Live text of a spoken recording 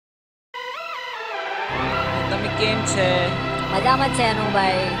તમે કેમ છે? મજામાં છે અનુ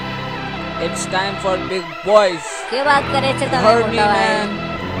ભાઈ. It's time for big boys. કે વાત કરે છે તમે Heard me, મોટા ભાઈ?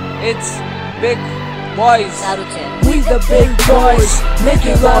 man. It's big boys. સારું છે. We the big boys,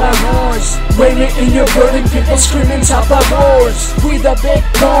 making a lot of noise. Raining in your building, people screaming top of wars. We the big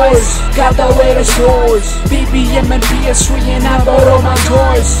boys, got the latest toys. BBM and PS3 and I bought all my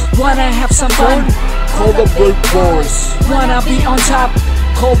toys. Wanna have some fun? Call the big boys. Wanna be on top?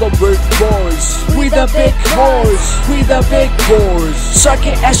 Call the big boys. We the big boys, we the big boys. Suck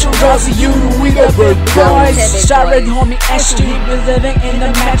it, Astro, DrowZ, you, we the big boys. Started homie Ashton, we living in the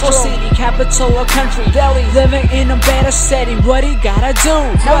metro city, capital of country, Delhi. Living in a better setting, what he gotta do?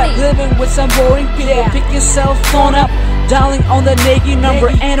 Living with some boring people, pick your cell phone up, dialing on the Negi number,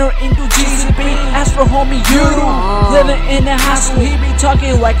 enter into GCP, ask for homie Yuru. Living in the hostel, he be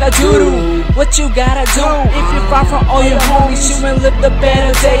talking like a doodoo. What you gotta do? If you're far from all your homies, you may live the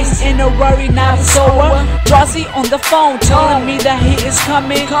better days in a worry, now it's over. DrowZ on the phone, telling me that he is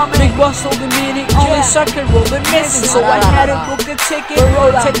coming. Big boss told the meeting, only circuit roll been missing. So I had to book a ticket,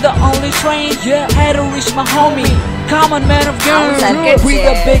 take the only train, had to reach my homie. Common man of guns, we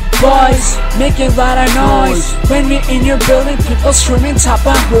the big boys, making a lot of noise. When we in your building, people screaming top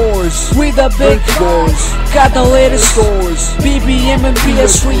of wars. We the big boys, got the latest toys. BBM and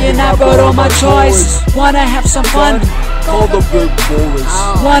PS3 and I bought all my toys. Wanna have some fun? Call the big boys.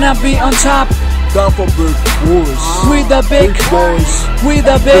 Wanna be on top? Down for big boys. We the big boys, we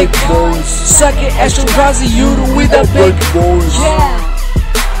the big boys. Suck it, Astro, DrowZ, you, we the big boys. Yeah,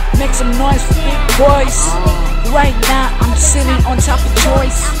 make some noise for big boys. Right now I'm sitting on top of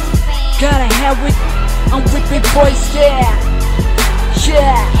choice. Gotta have it, I'm with big boys, yeah.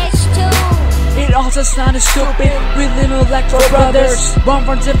 It also sounded stupid, we live like four brothers, born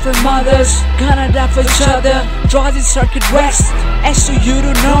from different mothers, gonna die for each other. DrowZ circuit west, S to you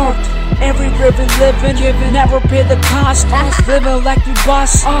to north. Everywhere we living, never pay the cost. Living like we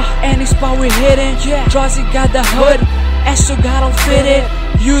boss, any spot we hitting. DrowZ got the hood, S to got all fitted.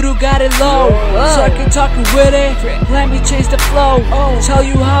 You do got it low, circuit talking with it. Let me change the flow, tell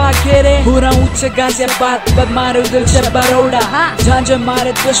you how I get it. पूरा ऊंचे गाज़े बात, but मारो दिल से बरोड़ा. झांझे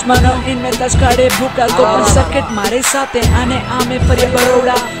मारे दुश्मनों, इनमें दस खड़े भूखा. गोपन सर्किट मारे साथे, आने आमे फरे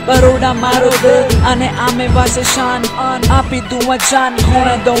बरोड़ा. बरोड़ा मारो दिल, आने आमे वासे शान. आपी दुआ जान,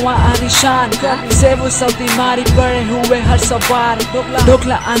 खोने दुआ आनी शान. सेवु सल्ती मारी पड़े हुए हर सवार.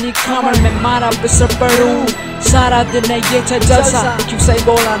 ढोकला आनी कमर में मारा बिसर पड़ूं. सारा दिन है ये छह जलसा, क्यों सही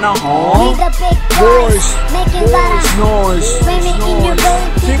बोला ना हो? We the big boys, making a lot of noise. Women in your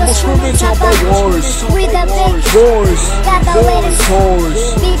building, people screaming top of wars. We the big boys, got the latest toys.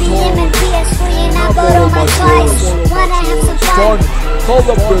 BBM and PS3 and I bought all my toys. Wanna have some fun? Call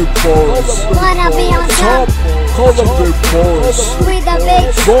the big boys. Wanna be on top? Call the big boys. We the big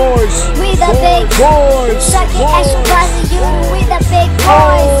boys, we the big boys. Suck it, Astro, DrowZ, you, we the big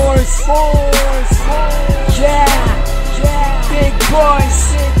boys. Yeah, big boys,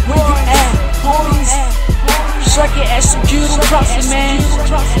 where you at, homies? Suck it, execute, trust it, man.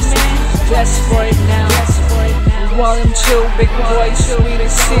 That's for it now. Volume 2, big boys,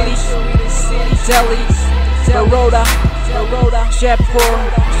 sweetest city, Delhi, Baroda, Jaipur,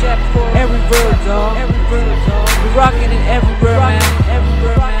 everywhere, dog. We rocking it everywhere, man.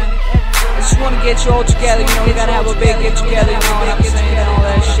 I just wanna get you all together, you know, we gotta have a big get together, you know what I'm saying, and all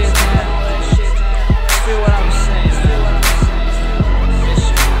that shit, man.